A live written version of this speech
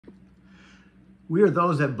We are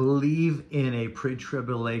those that believe in a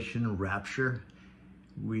pre-tribulation rapture.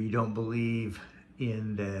 We don't believe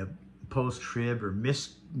in the post-trib or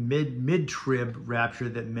mid-trib rapture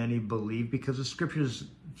that many believe, because the scriptures,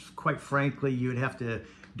 quite frankly, you'd have to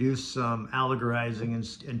do some allegorizing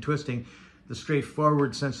and twisting. The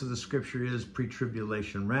straightforward sense of the scripture is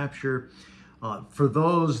pre-tribulation rapture. For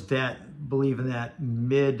those that believe in that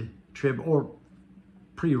mid-trib or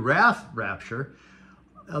pre-wrath rapture,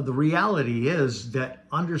 the reality is that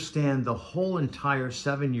understand the whole entire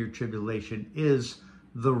 7-year tribulation is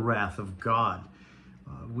the wrath of God.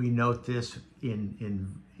 We note this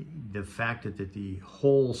in the fact that the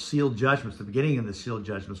whole sealed judgments, the beginning of the sealed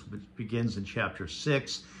judgments, which begins in chapter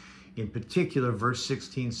 6. In particular, verse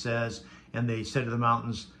 16 says, "And they said to the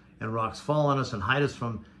mountains and rocks, fall on us and hide us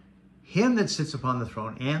from him that sits upon the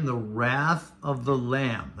throne and the wrath of the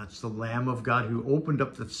Lamb." That's the Lamb of God who opened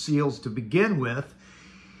up the seals to begin with.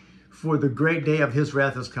 "For the great day of his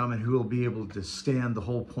wrath has come, and who will be able to stand?" The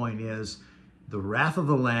whole point is the wrath of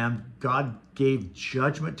the Lamb. God gave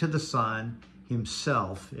judgment to the Son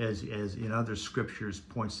himself, as in other scriptures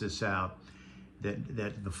points this out,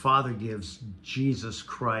 that the Father gives Jesus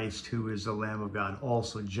Christ, who is the Lamb of God,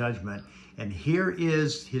 also judgment. And here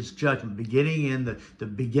is his judgment, beginning in the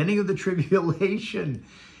beginning of the tribulation.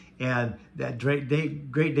 And that great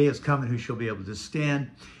day is coming, who shall be able to stand.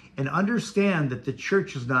 And understand that the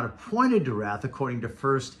church is not appointed to wrath, according to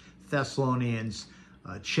 1 Thessalonians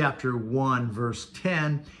chapter 1, verse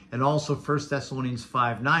 10, and also 1 Thessalonians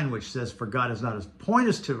 5:9, which says, "For God has not appointed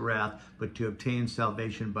us to wrath, but to obtain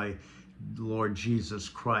salvation by Lord Jesus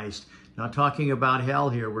Christ." Not talking about hell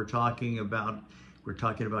here. We're talking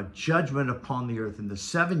about judgment upon the earth in the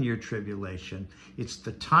 7-year tribulation. It's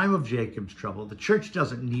the time of Jacob's trouble. The church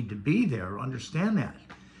doesn't need to be there. Understand that.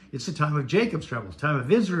 It's the time of Jacob's trouble, the time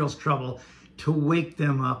of Israel's trouble, to wake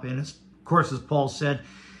them up. And of course, as Paul said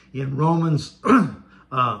in Romans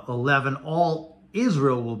 11, all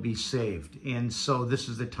Israel will be saved. And so this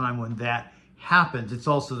is the time when that happens. It's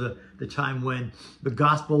also the time when the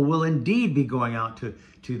gospel will indeed be going out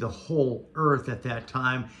to the whole earth at that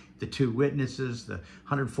time. The 2 witnesses, the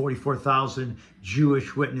 144,000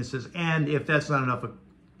 Jewish witnesses, and if that's not enough,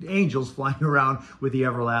 angels flying around with the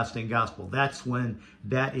everlasting gospel. That's when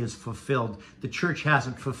that is fulfilled. The church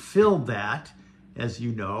hasn't fulfilled that, as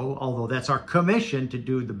you know, although that's our commission to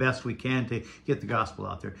do the best we can to get the gospel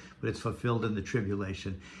out there, but it's fulfilled in the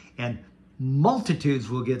tribulation. And multitudes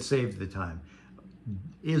will get saved at the time.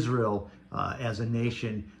 Israel, as a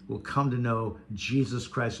nation, will come to know Jesus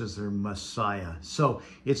Christ as their Messiah. So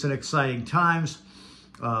it's an exciting times.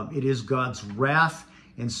 It is God's wrath.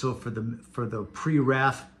 And so for the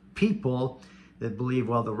pre-wrath people that believe,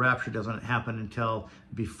 well, the rapture doesn't happen until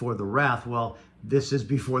before the wrath, well, this is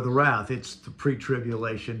before the wrath. It's the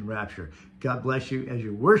pre-tribulation rapture. God bless you as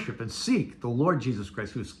you worship and seek the Lord Jesus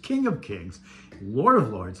Christ, who is King of Kings, Lord of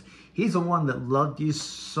Lords. He's the one that loved you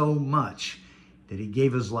so much that he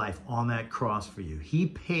gave his life on that cross for you. He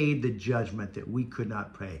paid the judgment that we could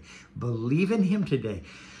not pay. Believe in him today.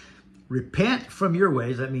 Repent from your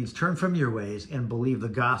ways, that means turn from your ways, and believe the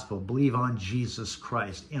gospel. Believe on Jesus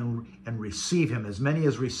Christ and receive him. As many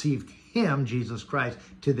as received him, Jesus Christ,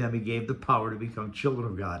 to them he gave the power to become children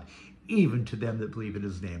of God, even to them that believe in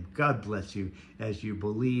his name. God bless you as you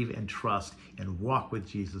believe and trust and walk with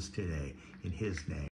Jesus today in his name.